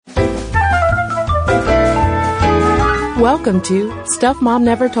Welcome to Stuff Mom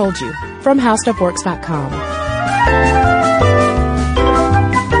Never Told You from HowStuffWorks.com.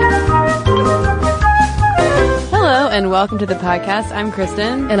 Hello and welcome to the podcast. I'm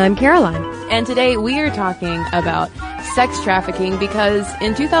Kristen. And I'm Caroline. And today we are talking about sex trafficking because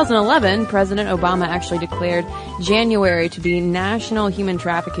in 2011, President Obama actually declared January to be National Human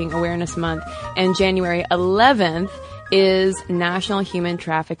Trafficking Awareness Month, and January 11th is National Human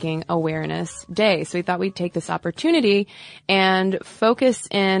Trafficking Awareness Day. So we thought we'd take this opportunity and focus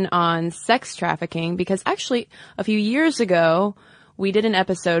in on sex trafficking because actually a few years ago, we did an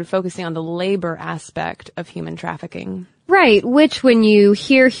episode focusing on the labor aspect of human trafficking. Right, which when you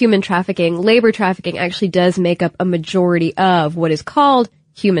hear human trafficking, labor trafficking actually does make up a majority of what is called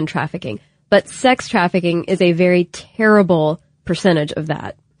human trafficking. But sex trafficking is a very terrible percentage of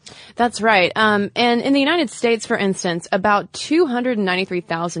that. That's right. And in the United States, for instance, about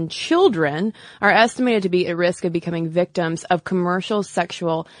 293,000 children are estimated to be at risk of becoming victims of commercial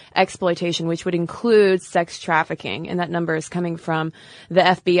sexual exploitation, which would include sex trafficking. And that number is coming from the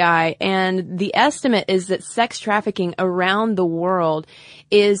FBI. And the estimate is that sex trafficking around the world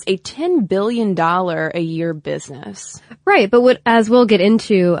is a $10 billion a year business. Right. But as we'll get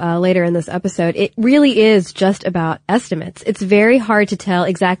into later in this episode, it really is just about estimates. It's very hard to tell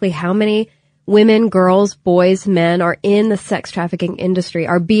exactly how many women, girls, boys, men are in the sex trafficking industry,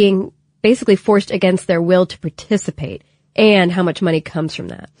 are being basically forced against their will to participate, and how much money comes from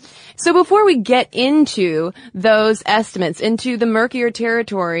that. So before we get into those estimates, into the murkier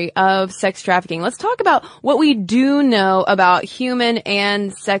territory of sex trafficking, let's talk about what we do know about human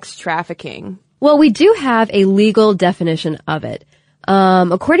and sex trafficking. Well, we do have a legal definition of it.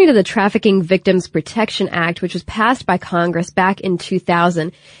 According to the Trafficking Victims Protection Act, which was passed by Congress back in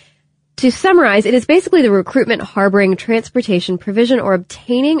 2000, to summarize, it is basically the recruitment, harboring, transportation, provision, or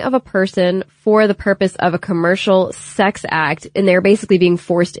obtaining of a person for the purpose of a commercial sex act, and they're basically being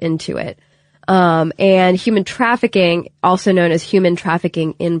forced into it. And human trafficking, also known as human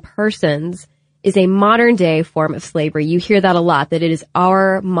trafficking in persons, is a modern day form of slavery. You hear that a lot, that it is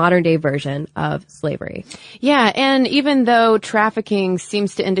our modern day version of slavery. Yeah, and even though trafficking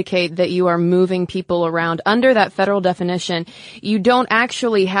seems to indicate that you are moving people around under that federal definition, you don't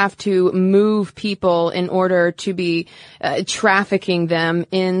actually have to move people in order to be trafficking them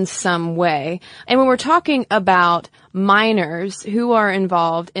in some way. And when we're talking about minors who are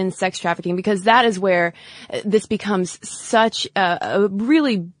involved in sex trafficking, because that is where this becomes such a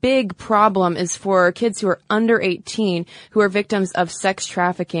really big problem, is for kids who are under 18 who are victims of sex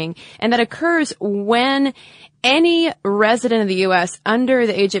trafficking. And that occurs when any resident of the U.S. under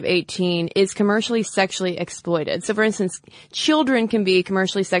the age of 18 is commercially sexually exploited. So, for instance, children can be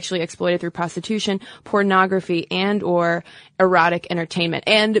commercially sexually exploited through prostitution, pornography, and or erotic entertainment.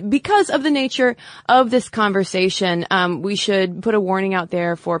 And because of the nature of this conversation, we should put a warning out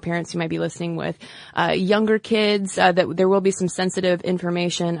there for parents who might be listening with younger kids, that there will be some sensitive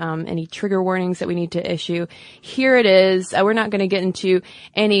information, any trigger warnings that we need to issue. Here it is. We're not going to get into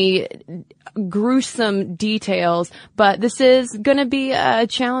any gruesome details, but this is going to be a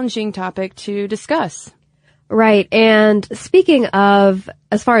challenging topic to discuss. Right. And speaking of,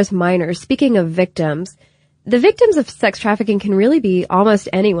 as far as minors, speaking of victims, the victims of sex trafficking can really be almost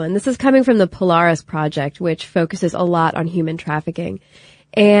anyone. This is coming from the Polaris Project, which focuses a lot on human trafficking.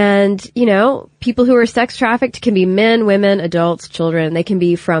 And, you know, people who are sex trafficked can be men, women, adults, children. They can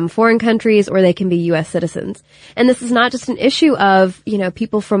be from foreign countries or they can be U.S. citizens. And this is not just an issue of, you know,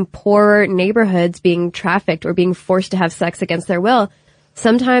 people from poorer neighborhoods being trafficked or being forced to have sex against their will.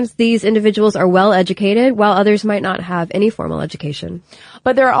 Sometimes these individuals are well educated, while others might not have any formal education.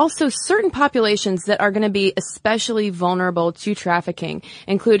 But there are also certain populations that are going to be especially vulnerable to trafficking,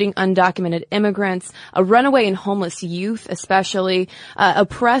 including undocumented immigrants, a runaway and homeless youth, especially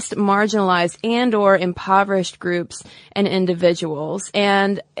oppressed, marginalized, and or impoverished groups and individuals.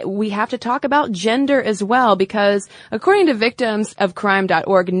 And we have to talk about gender as well, because according to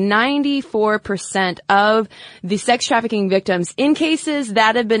victimsofcrime.org, 94% of the sex trafficking victims in cases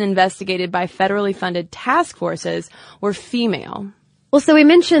that have been investigated by federally funded task forces were female. Well, so we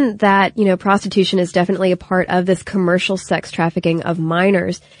mentioned that, you know, prostitution is definitely a part of this commercial sex trafficking of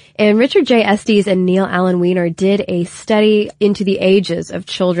minors. And Richard J. Estes and Neil Allen Weiner did a study into the ages of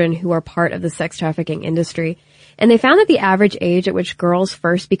children who are part of the sex trafficking industry. And they found that the average age at which girls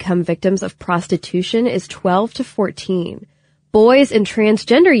first become victims of prostitution is 12 to 14. Boys and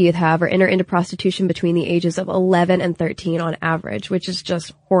transgender youth, however, enter into prostitution between the ages of 11 and 13 on average, which is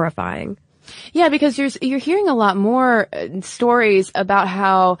just horrifying. Yeah, because you're hearing a lot more stories about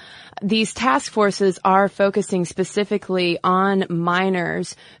how these task forces are focusing specifically on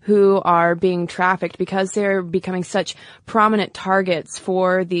minors who are being trafficked because they're becoming such prominent targets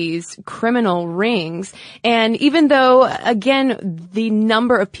for these criminal rings. And even though, again, the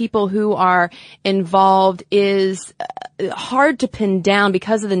number of people who are involved is hard to pin down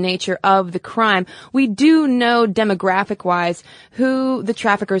because of the nature of the crime, we do know demographic-wise who the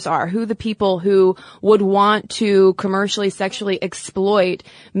traffickers are, who the people who would want to commercially, sexually exploit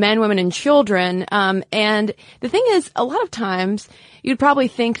men, women, and children. And the thing is, a lot of times, you'd probably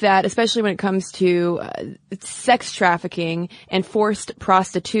think that, especially when it comes to sex trafficking and forced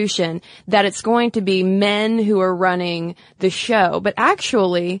prostitution, that it's going to be men who are running the show. But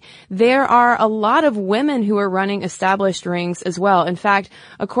actually, there are a lot of women who are running established rings as well. In fact,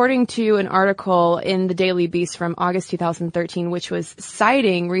 according to an article in the Daily Beast from August 2013, which was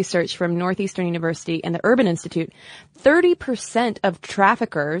citing research from Northeastern University and the Urban Institute, 30% of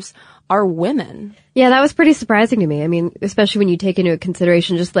traffickers are women. Yeah, that was pretty surprising to me. I mean, especially when you take into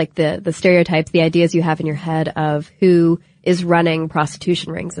consideration just like the stereotypes, the ideas you have in your head of who is running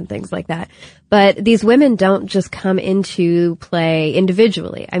prostitution rings and things like that. But these women don't just come into play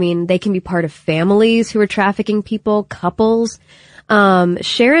individually. I mean, they can be part of families who are trafficking people, couples.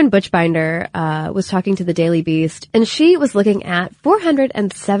 Sharon Buchbinder was talking to the Daily Beast, and she was looking at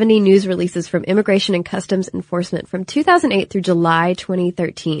 470 news releases from Immigration and Customs Enforcement from 2008 through July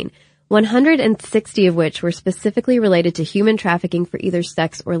 2013. 160 of which were specifically related to human trafficking for either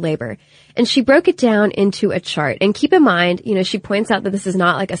sex or labor. And she broke it down into a chart. And keep in mind, you know, she points out that this is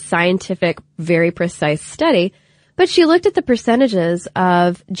not like a scientific, very precise study, but she looked at the percentages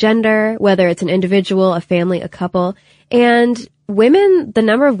of gender, whether it's an individual, a family, a couple, and women, the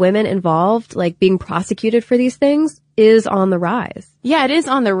number of women involved, like being prosecuted for these things, is on the rise. Yeah, it is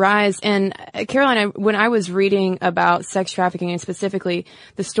on the rise. And Caroline, when I was reading about sex trafficking and specifically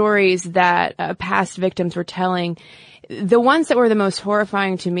the stories that past victims were telling, the ones that were the most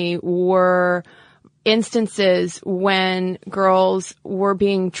horrifying to me were instances when girls were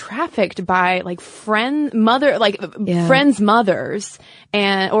being trafficked by like friends' mothers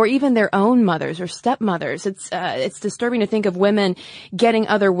and or even their own mothers or stepmothers. It's disturbing to think of women getting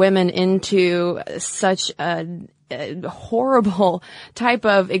other women into such a horrible type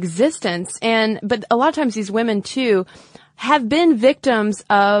of existence. But a lot of times these women too have been victims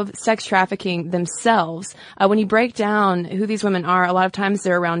of sex trafficking themselves. When you break down who these women are, a lot of times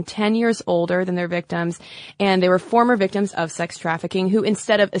they're around 10 years older than their victims, and they were former victims of sex trafficking who,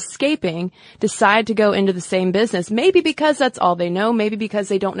 instead of escaping, decide to go into the same business. Maybe because that's all they know, maybe because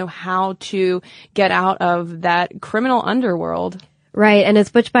they don't know how to get out of that criminal underworld. Right, and as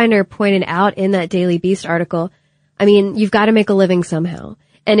Buchbinder pointed out in that Daily Beast article, I mean, you've got to make a living somehow.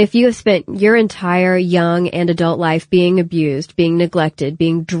 And if you have spent your entire young and adult life being abused, being neglected,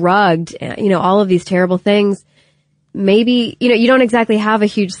 being drugged, you know, all of these terrible things, maybe, you know, you don't exactly have a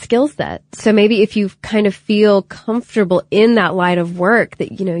huge skill set. So maybe if you kind of feel comfortable in that line of work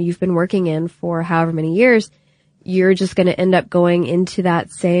that, you know, you've been working in for however many years, you're just going to end up going into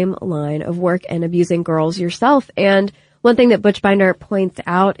that same line of work and abusing girls yourself. And one thing that Buchbinder points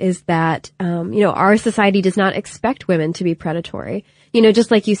out is that, you know, our society does not expect women to be predatory. You know,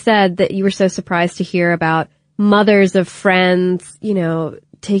 just like you said that you were so surprised to hear about mothers of friends, you know,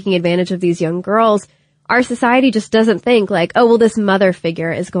 taking advantage of these young girls. Our society just doesn't think like, oh, well, this mother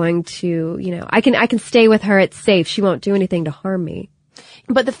figure is going to, you know, I can stay with her. It's safe. She won't do anything to harm me.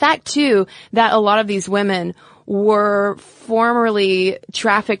 But the fact too that a lot of these women were formerly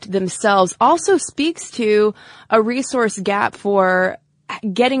trafficked themselves also speaks to a resource gap for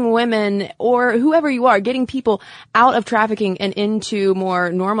getting women, or whoever you are, getting people out of trafficking and into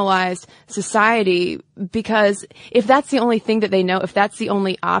more normalized society. Because if that's the only thing that they know, if that's the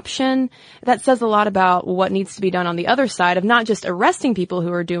only option, that says a lot about what needs to be done on the other side of not just arresting people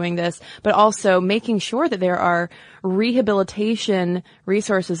who are doing this, but also making sure that there are rehabilitation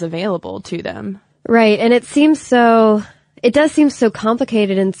resources available to them. Right. And it does seem so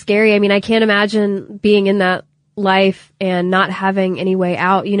complicated and scary. I mean, I can't imagine being in that life and not having any way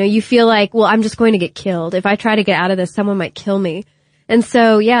out. You know, you feel like, well, I'm just going to get killed. If I try to get out of this, someone might kill me. And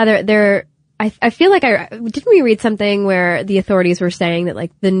so, yeah, I feel like didn't we read something where the authorities were saying that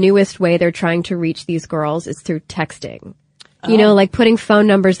like the newest way they're trying to reach these girls is through texting. You know, like putting phone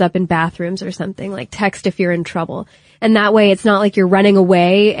numbers up in bathrooms or something, like text if you're in trouble. And that way it's not like you're running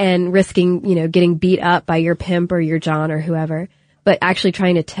away and risking, you know, getting beat up by your pimp or your John or whoever, but actually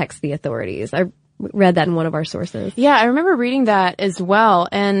trying to text the authorities. I read that in one of our sources. Yeah, I remember reading that as well.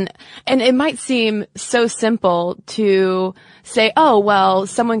 And it might seem so simple to say, oh, well,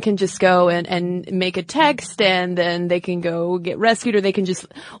 someone can just go and make a text and then they can go get rescued, or they can just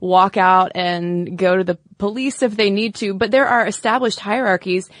walk out and go to the police if they need to. But there are established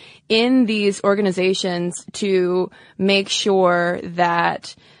hierarchies in these organizations to make sure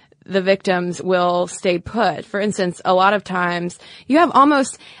that the victims will stay put. For instance, a lot of times you have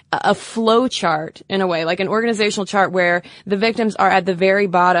almost a flow chart in a way, like an organizational chart where the victims are at the very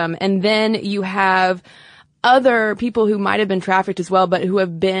bottom, and then you have other people who might have been trafficked as well, but who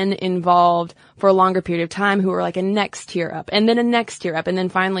have been involved for a longer period of time, who are like a next tier up, and then a next tier up, and then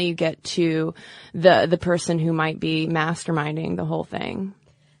finally you get to the person who might be masterminding the whole thing.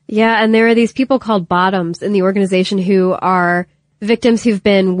 Yeah, and there are these people called bottoms in the organization who are victims who've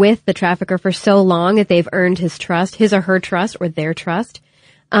been with the trafficker for so long that they've earned his trust, his or her trust, or their trust,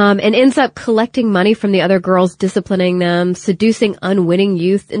 and ends up collecting money from the other girls, disciplining them, seducing unwitting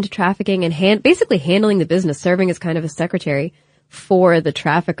youth into trafficking, and basically handling the business, serving as kind of a secretary for the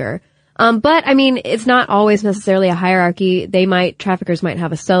trafficker. But I mean, it's not always necessarily a hierarchy. Traffickers might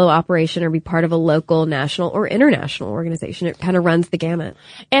have a solo operation or be part of a local, national, or international organization. It kind of runs the gamut.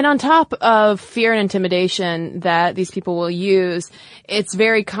 And on top of fear and intimidation that these people will use, it's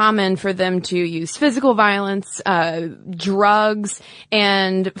very common for them to use physical violence, drugs,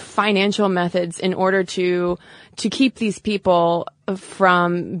 and financial methods in order to keep these people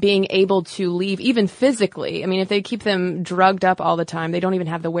from being able to leave, even physically. I mean, if they keep them drugged up all the time, they don't even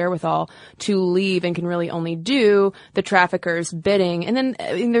have the wherewithal to leave and can really only do the trafficker's bidding. And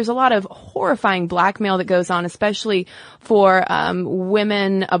then there's a lot of horrifying blackmail that goes on, especially for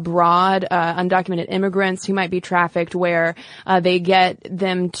women abroad, undocumented immigrants who might be trafficked, where they get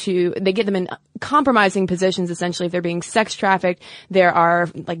them in compromising positions. Essentially, if they're being sex trafficked, there are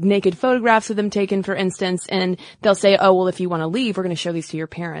like naked photographs of them taken, for instance, and they'll say, oh, well, if you want to leave, we're going to show these to your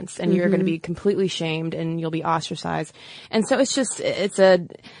parents, and you're going to be completely shamed and you'll be ostracized. And so it's a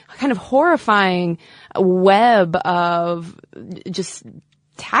kind of horrifying web of just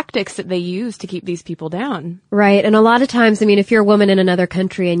tactics that they use to keep these people down. Right. And a lot of times, I mean, if you're a woman in another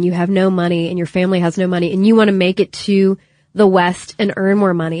country and you have no money and your family has no money and you want to make it to the West and earn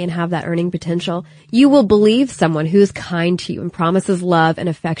more money and have that earning potential, you will believe someone who's kind to you and promises love and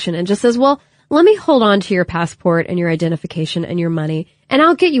affection and just says, well, let me hold on to your passport and your identification and your money, and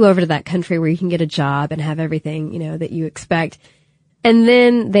I'll get you over to that country where you can get a job and have everything, that you expect. And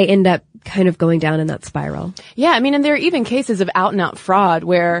then they end up kind of going down in that spiral. Yeah, I mean, and there are even cases of out and out fraud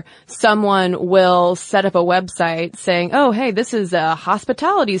where someone will set up a website saying, oh, hey, this is a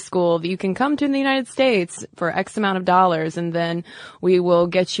hospitality school that you can come to in the United States for X amount of dollars, and then we will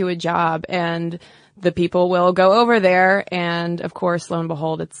get you a job. And the people will go over there, and of course, lo and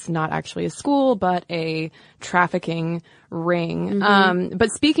behold, it's not actually a school, but a trafficking ring. But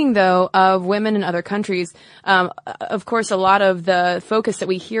speaking though of women in other countries, of course, a lot of the focus that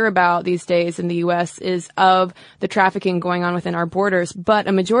we hear about these days in the U.S. is of the trafficking going on within our borders, but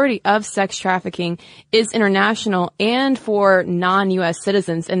a majority of sex trafficking is international and for non-U.S.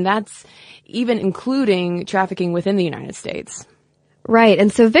 citizens, and that's even including trafficking within the United States. Right.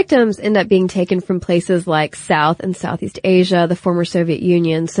 And so victims end up being taken from places like South and Southeast Asia, the former Soviet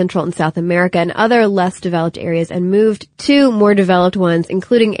Union, Central and South America, and other less developed areas, and moved to more developed ones,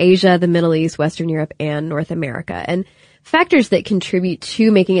 including Asia, the Middle East, Western Europe, and North America. And factors that contribute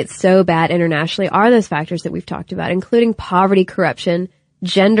to making it so bad internationally are those factors that we've talked about, including poverty, corruption,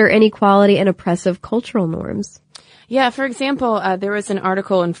 gender inequality, and oppressive cultural norms. Yeah, for example, there was an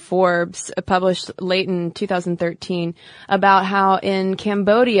article in Forbes published late in 2013 about how in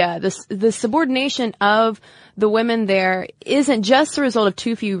Cambodia, the subordination of the women there isn't just the result of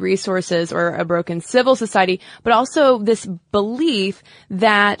too few resources or a broken civil society, but also this belief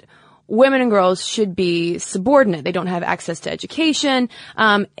that women and girls should be subordinate. They don't have access to education,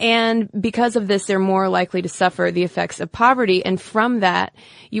 and because of this, they're more likely to suffer the effects of poverty. And from that,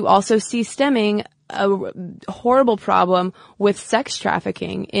 you also see stemming a horrible problem with sex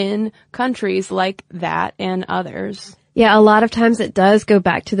trafficking in countries like that and others. Yeah, a lot of times it does go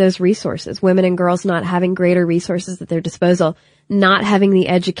back to those resources. Women and girls not having greater resources at their disposal, not having the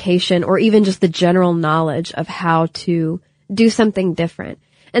education or even just the general knowledge of how to do something different.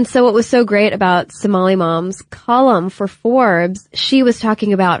 And so what was so great about Somali Mom's column for Forbes, she was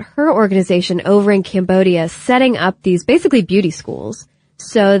talking about her organization over in Cambodia setting up these basically beauty schools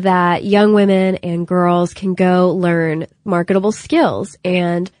so that young women and girls can go learn marketable skills,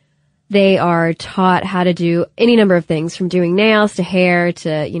 and they are taught how to do any number of things from doing nails to hair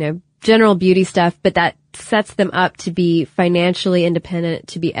to, general beauty stuff, but that sets them up to be financially independent,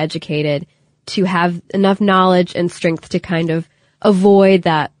 to be educated, to have enough knowledge and strength to kind of avoid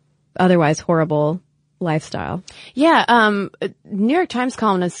that otherwise horrible lifestyle. Yeah, New York Times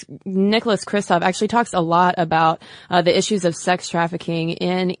columnist Nicholas Kristof actually talks a lot about the issues of sex trafficking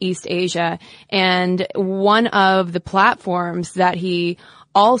in East Asia, and one of the platforms that he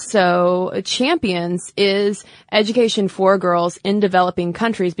also champions is education for girls in developing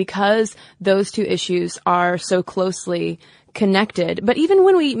countries, because those two issues are so closely connected. But even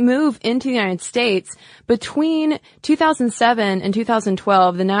when we move into the United States, between 2007 and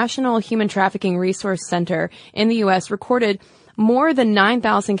 2012, the National Human Trafficking Resource Center in the U.S. recorded more than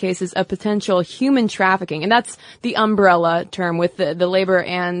 9,000 cases of potential human trafficking. And that's the umbrella term with the labor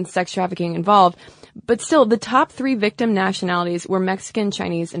and sex trafficking involved. But still, the top 3 victim nationalities were Mexican,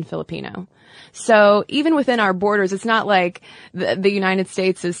 Chinese, and Filipino. So even within our borders, it's not like the United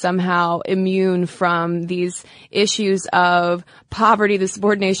States is somehow immune from these issues of poverty, the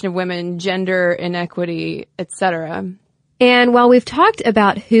subordination of women, gender inequity, etc. And while we've talked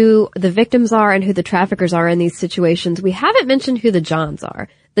about who the victims are and who the traffickers are in these situations, we haven't mentioned who the Johns are.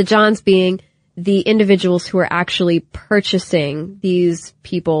 The Johns being the individuals who are actually purchasing these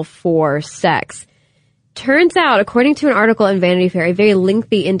people for sex. Turns out, according to an article in Vanity Fair, a very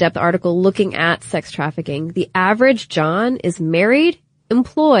lengthy, in-depth article looking at sex trafficking, the average John is married,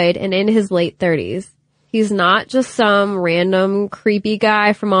 employed, and in his late 30s. He's not just some random creepy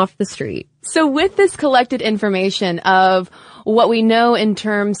guy from off the street. So with this collected information of what we know in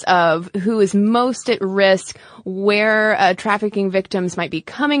terms of who is most at risk, where trafficking victims might be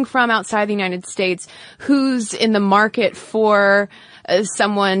coming from outside the United States, who's in the market for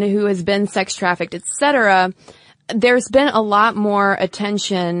someone who has been sex trafficked, etc., there's been a lot more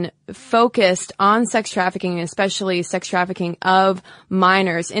attention focused on sex trafficking, especially sex trafficking of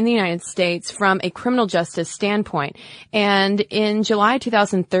minors in the United States from a criminal justice standpoint. And in July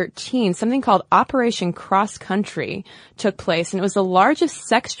 2013, something called Operation Cross Country took place, and it was the largest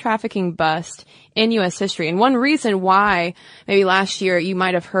sex trafficking bust in U.S. history. And one reason why maybe last year you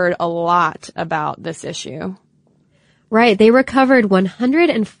might have heard a lot about this issue. Right. They recovered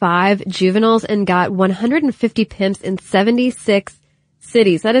 105 juveniles and got 150 pimps in 76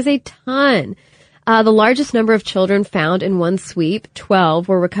 cities. That is a ton. The largest number of children found in one sweep, 12,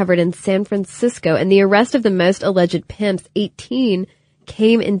 were recovered in San Francisco, and the arrest of the most alleged pimps, 18,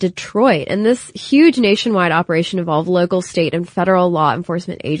 came in Detroit. And this huge nationwide operation involved local, state, and federal law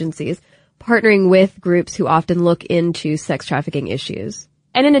enforcement agencies partnering with groups who often look into sex trafficking issues.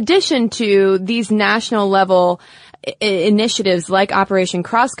 And in addition to these national level initiatives like Operation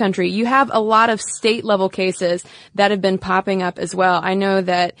Cross Country, you have a lot of state level cases that have been popping up as well. I know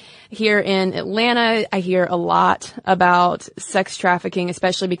that here in Atlanta, I hear a lot about sex trafficking,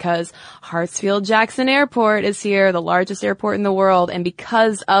 especially because Hartsfield-Jackson Airport is here, the largest airport in the world. And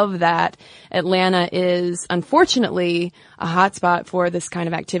because of that, Atlanta is unfortunately a hotspot for this kind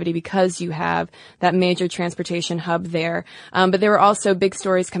of activity because you have that major transportation hub there. But there were also big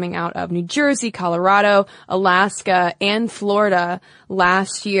stories coming out of New Jersey, Colorado, Alaska, and Florida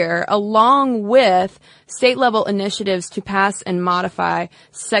last year, along with state-level initiatives to pass and modify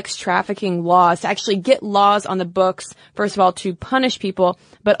sex trafficking laws, to actually get laws on the books, first of all, to punish people,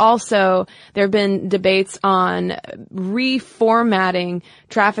 but also there have been debates on reformatting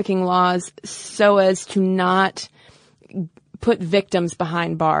trafficking laws so as to not put victims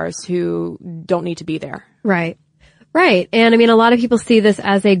behind bars who don't need to be there. Right. Right. And I mean, a lot of people see this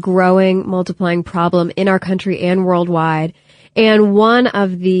as a growing, multiplying problem in our country and worldwide. And one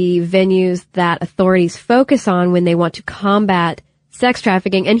of the venues that authorities focus on when they want to combat sex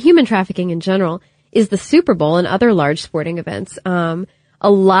trafficking and human trafficking in general is the Super Bowl and other large sporting events. A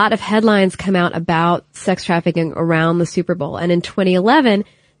lot of headlines come out about sex trafficking around the Super Bowl. And in 2011,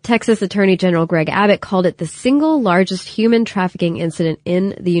 Texas Attorney General Greg Abbott called it the single largest human trafficking incident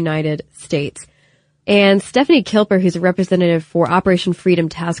in the United States. And Stephanie Kilper, who's a representative for Operation Freedom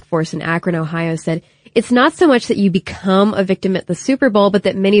Task Force in Akron, Ohio, said, it's not so much that you become a victim at the Super Bowl, but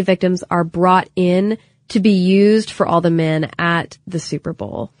that many victims are brought in to be used for all the men at the Super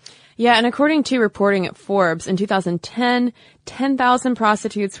Bowl. Yeah, and according to reporting at Forbes, in 2010, 10,000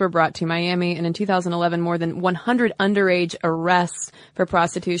 prostitutes were brought to Miami, and in 2011, more than 100 underage arrests for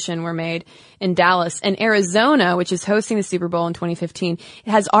prostitution were made in Dallas. And Arizona, which is hosting the Super Bowl in 2015,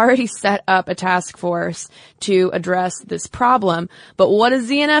 has already set up a task force to address this problem. But what does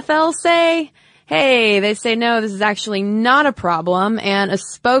the NFL say? Hey, they say no, this is actually not a problem, and a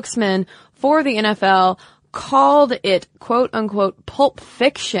spokesman for the NFL called it, quote unquote, pulp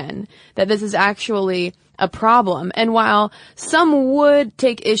fiction, that this is actually a problem. And while some would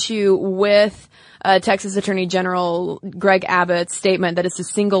take issue with Texas Attorney General Greg Abbott's statement that it's the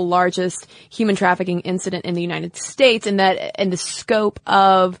single largest human trafficking incident in the United States, and the scope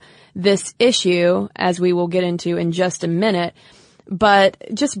of this issue, as we will get into in just a minute, but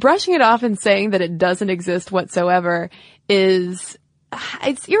just brushing it off and saying that it doesn't exist whatsoever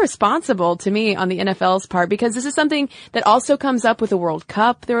it's irresponsible to me on the NFL's part, because this is something that also comes up with the World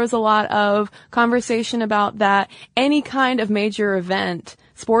Cup. There was a lot of conversation about that. Any kind of major event,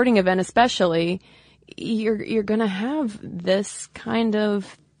 sporting event especially, you're gonna have this kind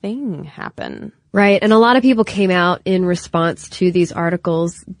of thing happen. Right. And a lot of people came out in response to these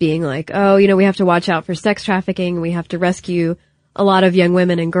articles being like, oh, we have to watch out for sex trafficking. We have to rescue a lot of young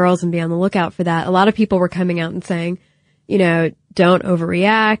women and girls and be on the lookout for that. A lot of people were coming out and saying, don't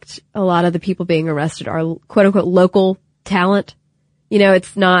overreact. A lot of the people being arrested are quote unquote local talent.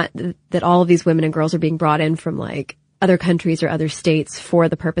 It's not that all of these women and girls are being brought in from like other countries or other states for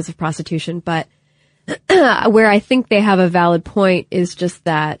the purpose of prostitution. But where I think they have a valid point is just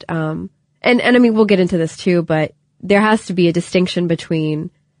that, and I mean, we'll get into this too, but there has to be a distinction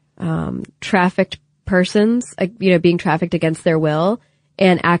between, trafficked persons, being trafficked against their will,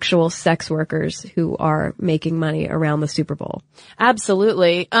 and actual sex workers who are making money around the Super Bowl.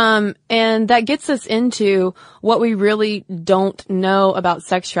 Absolutely. And that gets us into what we really don't know about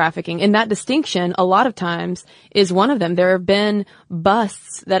sex trafficking. And that distinction, a lot of times, is one of them. There have been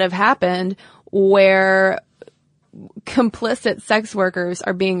busts that have happened where complicit sex workers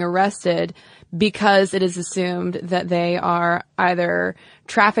are being arrested because it is assumed that they are either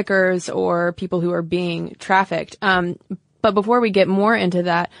traffickers or people who are being trafficked. But before we get more into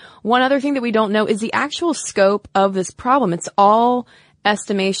that, one other thing that we don't know is the actual scope of this problem. It's all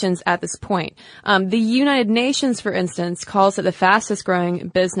estimations at this point. The United Nations, for instance, calls it the fastest growing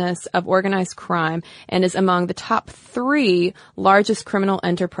business of organized crime and is among the top 3 largest criminal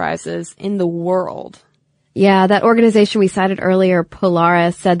enterprises in the world. Yeah, that organization we cited earlier,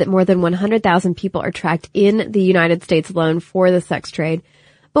 Polaris, said that more than 100,000 people are tracked in the United States alone for the sex trade.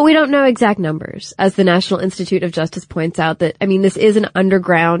 But we don't know exact numbers, as the National Institute of Justice points out that, this is an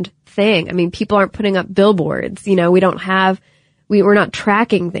underground thing. People aren't putting up billboards. We're not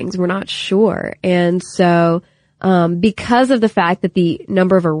tracking things. We're not sure. And so, because of the fact that the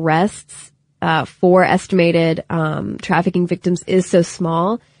number of arrests, for estimated, trafficking victims is so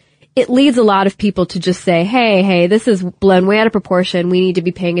small, it leads a lot of people to just say, hey, this is blown way out of proportion. We need to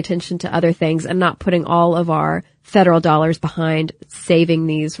be paying attention to other things and not putting all of our federal dollars behind saving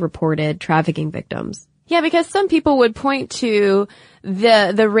these reported trafficking victims. Yeah, because some people would point to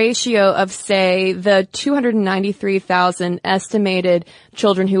the ratio of, say, the 293,000 estimated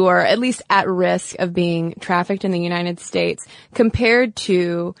children who are at least at risk of being trafficked in the United States compared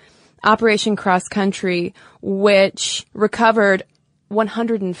to Operation Cross Country, which recovered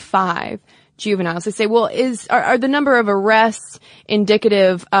 105 juveniles. They say, well, are the number of arrests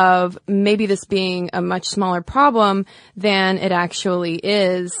indicative of maybe this being a much smaller problem than it actually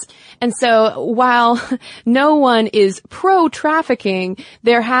is? And so while no one is pro-trafficking,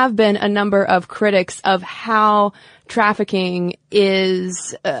 there have been a number of critics of how trafficking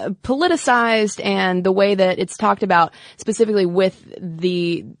is politicized and the way that it's talked about, specifically with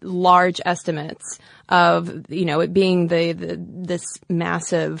the large estimates of, it being this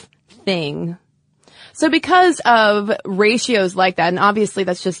massive thing. So because of ratios like that, and obviously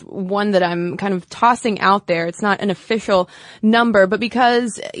that's just one that I'm kind of tossing out there, it's not an official number, but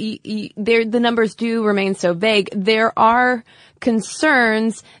because the numbers do remain so vague, there are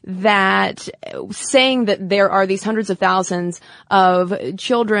concerns that saying that there are these hundreds of thousands of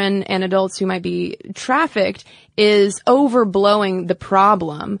children and adults who might be trafficked is overblowing the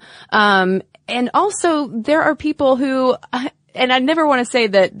problem. And also there are people who, and I never want to say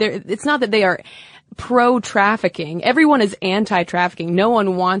that it's not that they are pro-trafficking. Everyone is anti-trafficking. No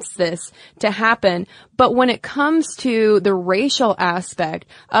one wants this to happen. But when it comes to the racial aspect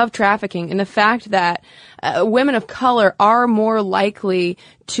of trafficking and the fact that women of color are more likely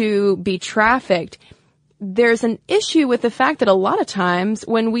to be trafficked, there's an issue with the fact that a lot of times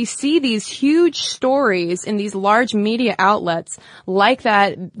when we see these huge stories in these large media outlets, like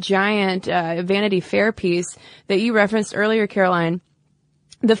that giant Vanity Fair piece that you referenced earlier, Caroline,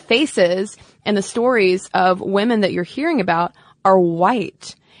 the faces and the stories of women that you're hearing about are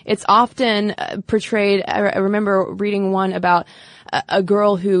white. It's often portrayed. I remember reading one about a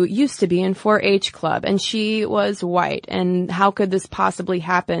girl who used to be in 4-H club, and she was white. And how could this possibly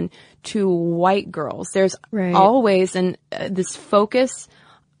happen to white girls? There's always this focus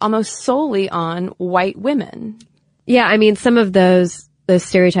almost solely on white women. Yeah, some of those those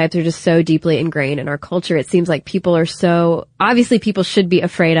stereotypes are just so deeply ingrained in our culture. It seems like obviously people should be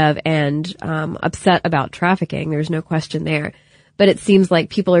afraid of and upset about trafficking. There's no question there. But it seems like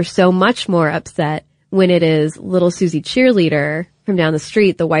people are so much more upset when it is little Susie cheerleader from down the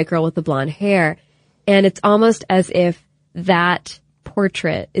street, the white girl with the blonde hair. And it's almost as if that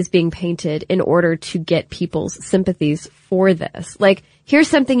portrait is being painted in order to get people's sympathies for this. Like, here's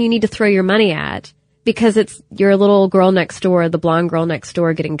something you need to throw your money at because it's your little girl next door, the blonde girl next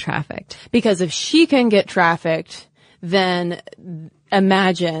door getting trafficked. Because if she can get trafficked, then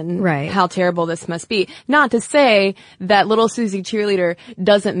imagine how terrible this must be. Not to say that little Susie cheerleader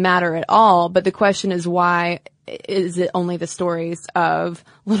doesn't matter at all, but the question is, why is it only the stories of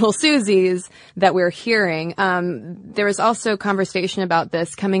little Susies that we're hearing? There was also conversation about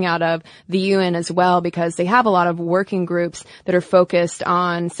this coming out of the UN as well, because they have a lot of working groups that are focused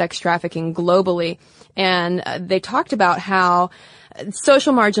on sex trafficking globally. And they talked about how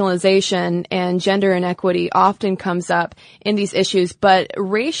social marginalization and gender inequity often comes up in these issues, but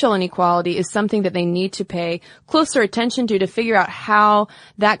racial inequality is something that they need to pay closer attention to figure out how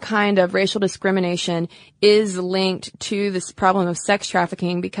that kind of racial discrimination is linked to this problem of sex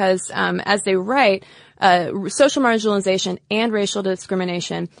trafficking, because as they write, social marginalization and racial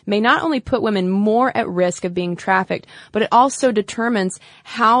discrimination may not only put women more at risk of being trafficked, but it also determines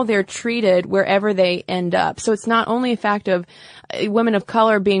how they're treated wherever they end up. So it's not only a fact of women of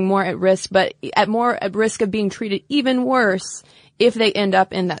color being more at risk, but more at risk of being treated even worse if they end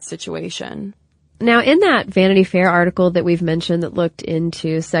up in that situation. Now, in that Vanity Fair article that we've mentioned that looked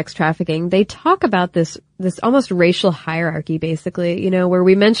into sex trafficking, they talk about this almost racial hierarchy, basically, where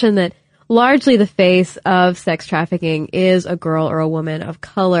we mention that largely the face of sex trafficking is a girl or a woman of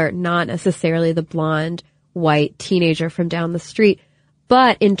color, not necessarily the blonde, white teenager from down the street.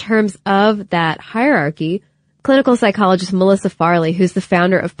 But in terms of that hierarchy, clinical psychologist Melissa Farley, who's the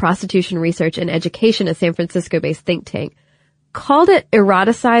founder of Prostitution Research and Education, a San Francisco-based think tank, called it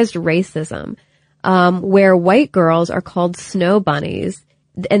eroticized racism, where white girls are called snow bunnies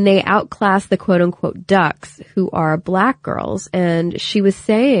and they outclass the quote-unquote ducks who are black girls. And she was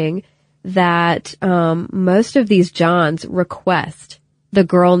saying that most of these Johns request the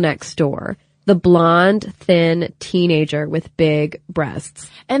girl next door, the blonde, thin teenager with big breasts.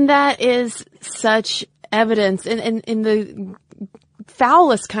 And that is such evidence in the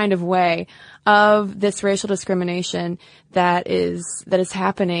foulest kind of way of this racial discrimination that is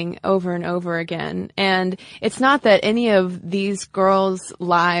happening over and over again. And it's not that any of these girls'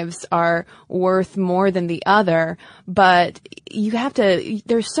 lives are worth more than the other, but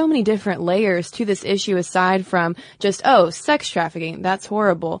there's so many different layers to this issue aside from just, sex trafficking, that's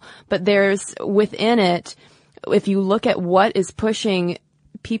horrible. But there's within it, if you look at what is pushing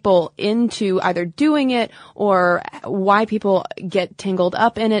people into either doing it or why people get tangled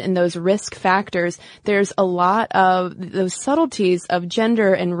up in it and those risk factors, there's a lot of those subtleties of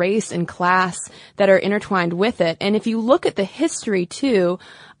gender and race and class that are intertwined with it. And if you look at the history too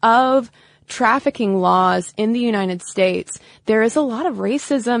of trafficking laws in the United States, there is a lot of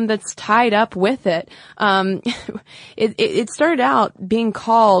racism that's tied up with it. It started out being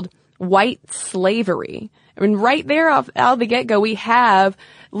called white slavery. I mean, right there out of the get-go, we have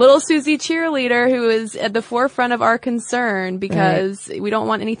little Susie cheerleader who is at the forefront of our concern because we don't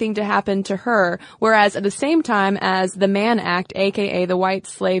want anything to happen to her. Whereas at the same time as the Mann Act, aka the White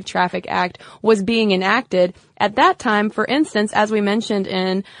Slave Traffic Act, was being enacted, at that time, for instance, as we mentioned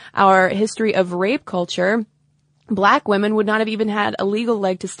in our history of rape culture, black women would not have even had a legal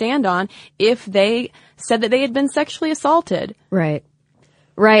leg to stand on if they said that they had been sexually assaulted. Right.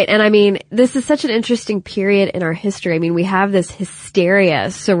 Right. And I mean, this is such an interesting period in our history. I mean, we have this hysteria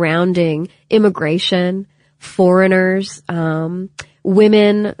surrounding immigration, foreigners,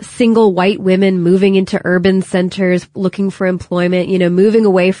 women, single white women moving into urban centers, looking for employment, moving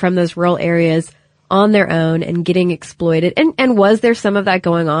away from those rural areas on their own and getting exploited. And was there some of that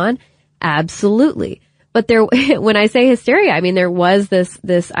going on? Absolutely. But when I say hysteria, I mean, there was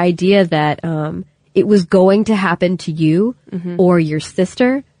this idea that, it was going to happen to you or your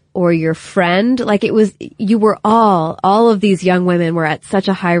sister or your friend. Like all of these young women were at such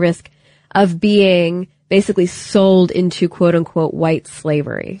a high risk of being basically sold into quote unquote white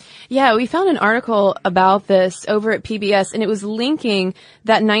slavery. Yeah, we found an article about this over at PBS and it was linking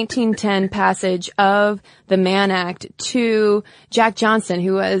that 1910 passage of the Mann Act to Jack Johnson,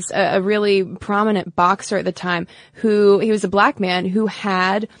 who was a really prominent boxer at the time, he was a black man who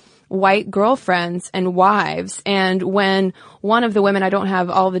had white girlfriends and wives. And when one of the women, I don't have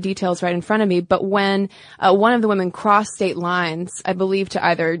all the details right in front of me, but when one of the women crossed state lines, I believe to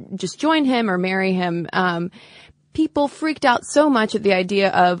either just join him or marry him, people freaked out so much at the idea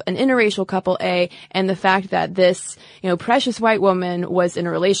of an interracial couple A and the fact that this, precious white woman was in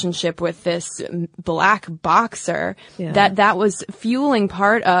a relationship with this black boxer, that was fueling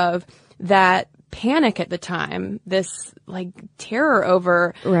part of that panic at the time, this terror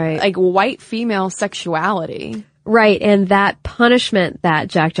over white female sexuality. Right, and that punishment that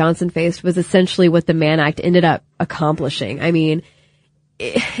Jack Johnson faced was essentially what the Mann Act ended up accomplishing. I mean,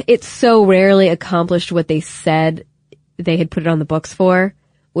 it's so rarely accomplished what they said they had put it on the books for,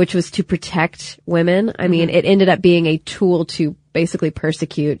 which was to protect women. I mean, it ended up being a tool to basically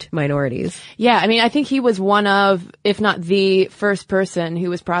persecute minorities. Yeah, I mean, I think he was one of, if not the first person who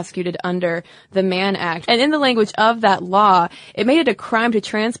was prosecuted under the Mann Act. And in the language of that law, it made it a crime to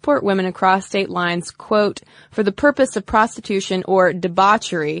transport women across state lines, quote, for the purpose of prostitution or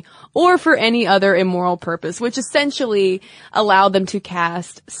debauchery or for any other immoral purpose, which essentially allowed them to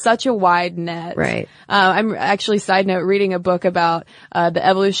cast such a wide net. Right. I'm actually, side note, reading a book about the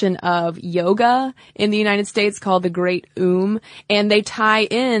evolution of yoga in the United States called The Great And they tie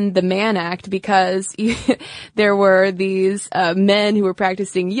in the Mann Act because there were these men who were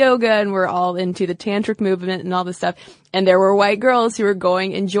practicing yoga and were all into the tantric movement and all this stuff. And there were white girls who were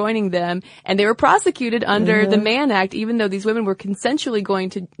going and joining them, and they were prosecuted under the Mann Act, even though these women were consensually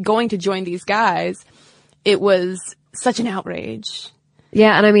going to join these guys. It was such an outrage.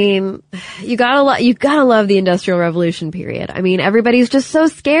 Yeah, and I mean, you gotta love the Industrial Revolution period. I mean, everybody's just so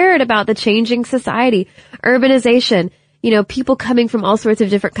scared about the changing society, urbanization, people coming from all sorts of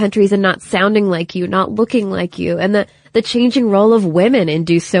different countries and not sounding like you, not looking like you, and the changing role of women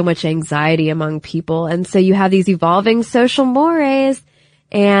induced so much anxiety among people. And so you have these evolving social mores,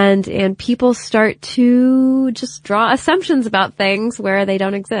 and people start to just draw assumptions about things where they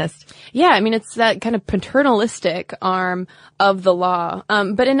don't exist. Yeah, I mean, it's that kind of paternalistic arm of the law. But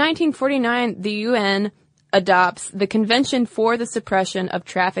in 1949, the UN adopts the Convention for the Suppression of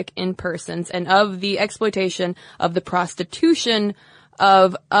Traffic in Persons and of the Exploitation of the Prostitution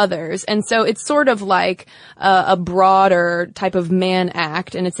of Others. And so it's sort of like a broader type of Mann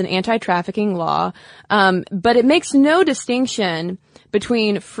Act, and it's an anti-trafficking law. But it makes no distinction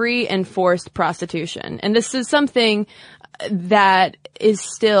between free and forced prostitution. And this is something that is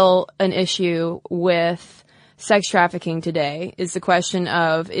still an issue with sex trafficking today, is the question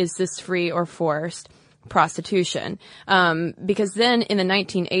of, is this free or forced prostitution? Because then in the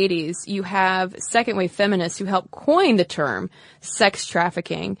 1980s, you have second wave feminists who helped coin the term sex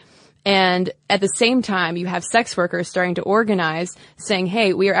trafficking. And at the same time, you have sex workers starting to organize, saying,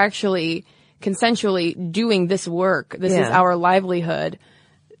 hey, we are actually consensually doing this work. This is our livelihood.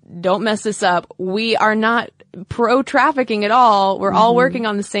 Don't mess this up. We are not pro-trafficking at all. We're all working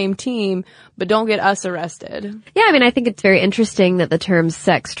on the same team, but don't get us arrested. Yeah, I mean, I think it's very interesting that the terms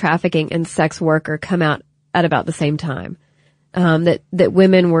sex trafficking and sex worker come out at about the same time. That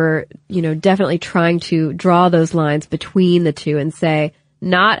women were, definitely trying to draw those lines between the two and say,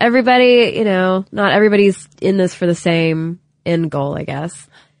 not everybody, not everybody's in this for the same end goal, I guess.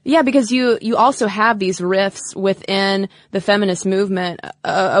 Yeah, because you also have these rifts within the feminist movement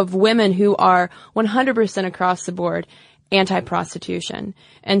of women who are 100% across the board anti-prostitution.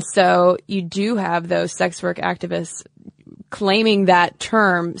 And so you do have those sex work activists claiming that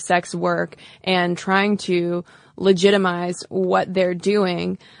term sex work and trying to legitimize what they're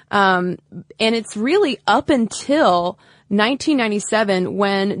doing. And it's really up until 1997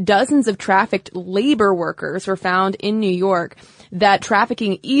 when dozens of trafficked labor workers were found in New York that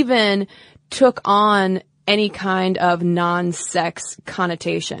trafficking even took on any kind of non-sex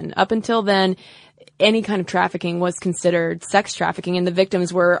connotation. Up until then, any kind of trafficking was considered sex trafficking, and the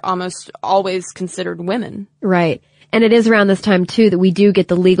victims were almost always considered women. Right. And it is around this time, too, that we do get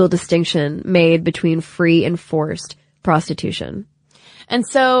the legal distinction made between free and forced prostitution. And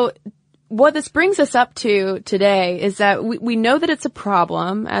so what this brings us up to today is that we know that it's a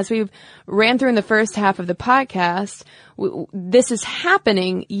problem. As we've ran through in the first half of the podcast, this is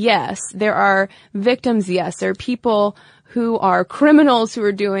happening, yes. There are victims, yes. There are people who are criminals who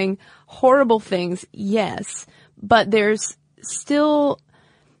are doing horrible things, yes. But there's still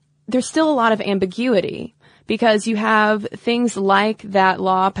a lot of ambiguity. Because you have things like that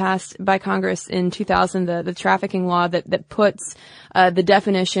law passed by Congress in 2000, the trafficking law that puts the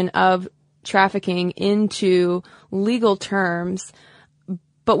definition of trafficking into legal terms.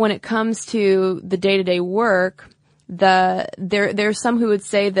 But when it comes to the day-to-day work, there's some who would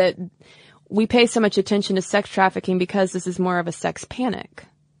say that we pay so much attention to sex trafficking because this is more of a sex panic.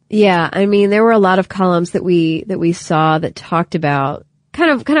 Yeah, I mean, there were a lot of columns that we saw that talked about kind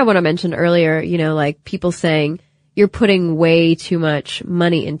of what I mentioned earlier, like people saying, you're putting way too much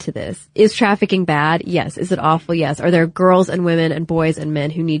money into this. Is trafficking bad? Yes. Is it awful? Yes. Are there girls and women and boys and men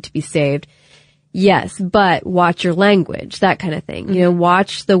who need to be saved? Yes. But watch your language, that kind of thing. You know,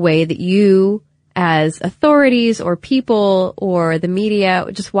 watch the way that you, as authorities or people or the media,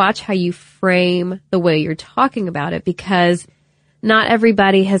 just watch how you frame the way you're talking about it, because not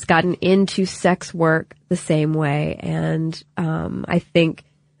everybody has gotten into sex work the same way. And I think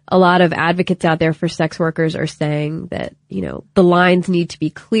a lot of advocates out there for sex workers are saying that, you know, the lines need to be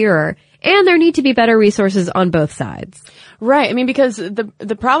clearer and there need to be better resources on both sides. Right. I mean, because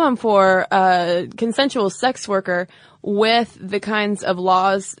the problem for a consensual sex worker with the kinds of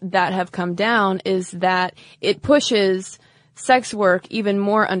laws that have come down is that it pushes sex work even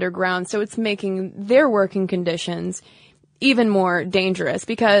more underground. So it's making their working conditions even more dangerous,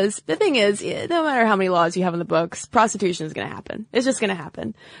 because the thing is, no matter how many laws you have in the books, prostitution is going to happen. It's just going to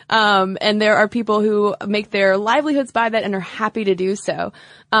happen. And there are people who make their livelihoods by that and are happy to do so.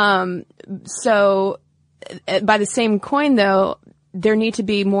 So by the same coin, though, there need to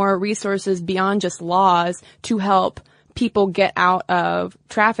be more resources beyond just laws to help people get out of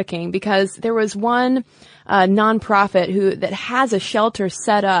trafficking, because there was one nonprofit that has a shelter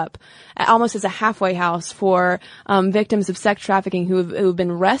set up almost as a halfway house for victims of sex trafficking who've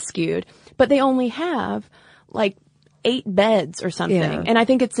been rescued, but they only have like 8 beds or something. Yeah. And I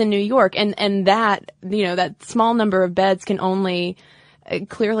think it's in New York, and that, you know, that small number of beds can only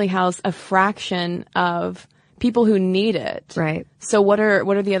clearly house a fraction of people who need it. Right. So what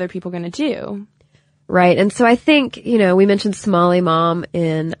are the other people going to do? Right. And so I think, you know, we mentioned Somali Mom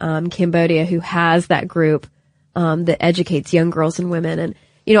in Cambodia, who has that group that educates young girls and women. And,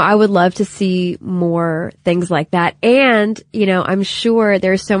 you know, I would love to see more things like that. And, you know, I'm sure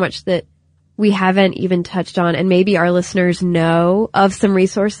there's so much that we haven't even touched on, and maybe our listeners know of some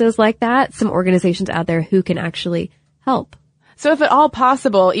resources like that, some organizations out there who can actually help. So if at all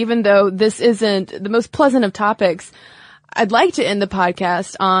possible, even though this isn't the most pleasant of topics, I'd like to end the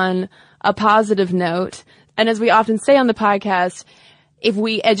podcast on a positive note. And as we often say on the podcast, if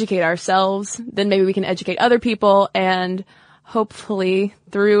we educate ourselves, then maybe we can educate other people, and hopefully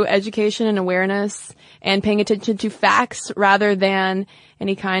through education and awareness and paying attention to facts rather than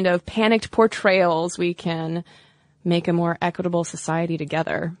any kind of panicked portrayals, we can make a more equitable society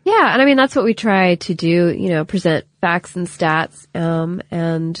together. Yeah. And I mean, that's what we try to do, you know, present facts and stats,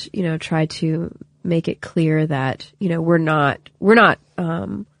 and, you know, try to make it clear that, you know, we're not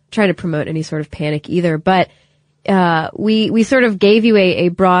trying to promote any sort of panic either. But, we sort of gave you a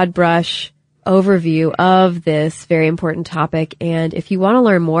broad brush overview of this very important topic. And if you want to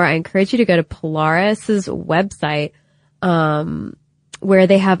learn more, I encourage you to go to Polaris's website, where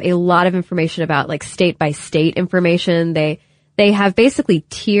they have a lot of information about like state by state information. They have basically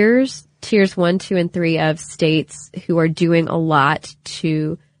tiers 1, 2, and 3 of states who are doing a lot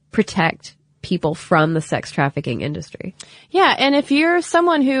to protect people from the sex trafficking industry. Yeah, and if you're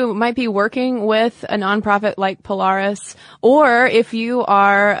someone who might be working with a nonprofit like Polaris, or if you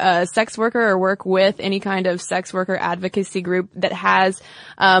are a sex worker or work with any kind of sex worker advocacy group that has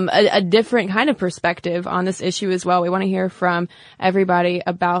a different kind of perspective on this issue as well, we want to hear from everybody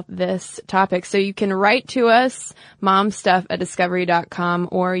about this topic. So you can write to us, momstuff@discovery.com,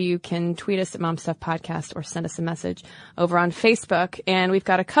 or you can tweet us at momstuffpodcast, or send us a message over on Facebook. And we've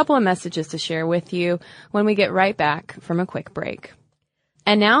got a couple of messages to share with you when we get right back from a quick break.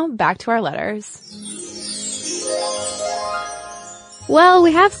 And now back to our letters. Well,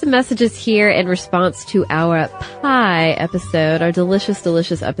 we have some messages here in response to our pie episode, our delicious,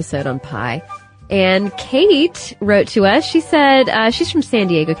 delicious episode on pie. And Kate wrote to us. She said, she's from San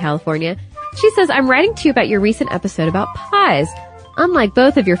Diego, California. She says, I'm writing to you about your recent episode about pies. Unlike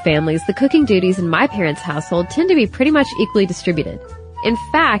both of your families, the cooking duties in my parents' household tend to be pretty much equally distributed. In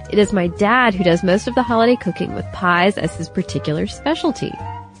fact, it is my dad who does most of the holiday cooking, with pies as his particular specialty.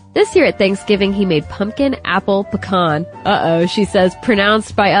 This year at Thanksgiving, he made pumpkin, apple, pecan. She says,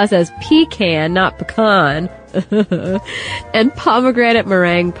 pronounced by us as pecan, not pecan. And pomegranate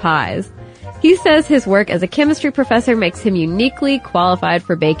meringue pies. He says his work as a chemistry professor makes him uniquely qualified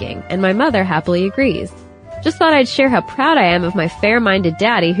for baking, and my mother happily agrees. Just thought I'd share how proud I am of my fair-minded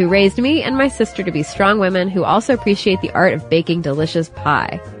daddy who raised me and my sister to be strong women who also appreciate the art of baking delicious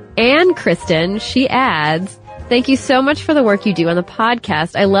pie. And Kristen, she adds, thank you so much for the work you do on the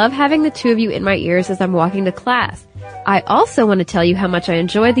podcast. I love having the two of you in my ears as I'm walking to class. I also want to tell you how much I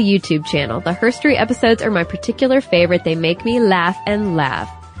enjoy the YouTube channel. The Herstory episodes are my particular favorite. They make me laugh and laugh.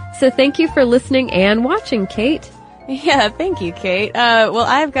 So thank you for listening and watching, Kate. Yeah, thank you, Kate. Well,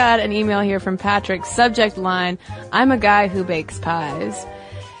 I've got an email here from Patrick. Subject line, I'm a guy who bakes pies.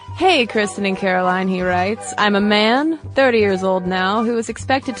 Hey, Kristen and Caroline, he writes. I'm a man, 30 years old now, who is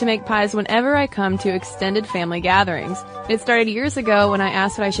expected to make pies whenever I come to extended family gatherings. It started years ago when I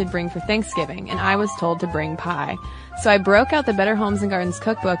asked what I should bring for Thanksgiving, and I was told to bring pie. So I broke out the Better Homes and Gardens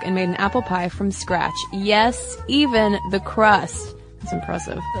cookbook and made an apple pie from scratch. Yes, even the crust. That's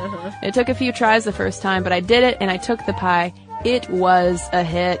impressive. It took a few tries the first time, but I did it, and I took the pie. It was a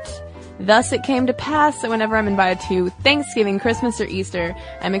hit. Thus it came to pass that whenever I'm invited to Thanksgiving, Christmas, or Easter,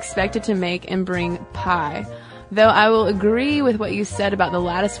 I'm expected to make and bring pie. Though I will agree with what you said about the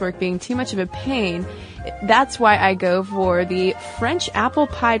lattice work being too much of a pain, that's why I go for the French apple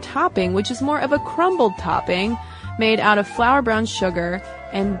pie topping, which is more of a crumbled topping made out of flour brown sugar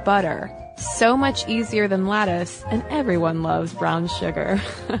and butter. So much easier than lattice, and everyone loves brown sugar.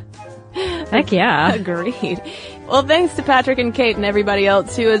 Heck yeah. Agreed. Well, thanks to Patrick and Kate and everybody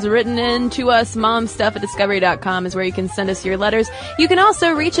else who has written in to us. Momstuff@discovery.com is where you can send us your letters. You can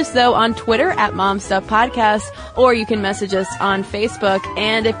also reach us, though, on Twitter at MomStuffPodcast, or you can message us on Facebook.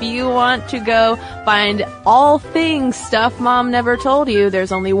 And if you want to go find all things Stuff Mom Never Told You,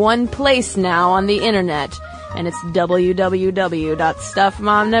 there's only one place now on the internet, and it's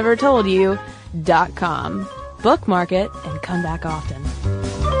www.stuffmomnevertoldyou.com. Bookmark it and come back often.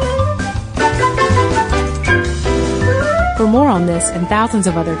 For more on this and thousands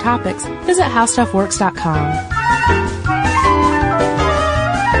of other topics, visit HowStuffWorks.com.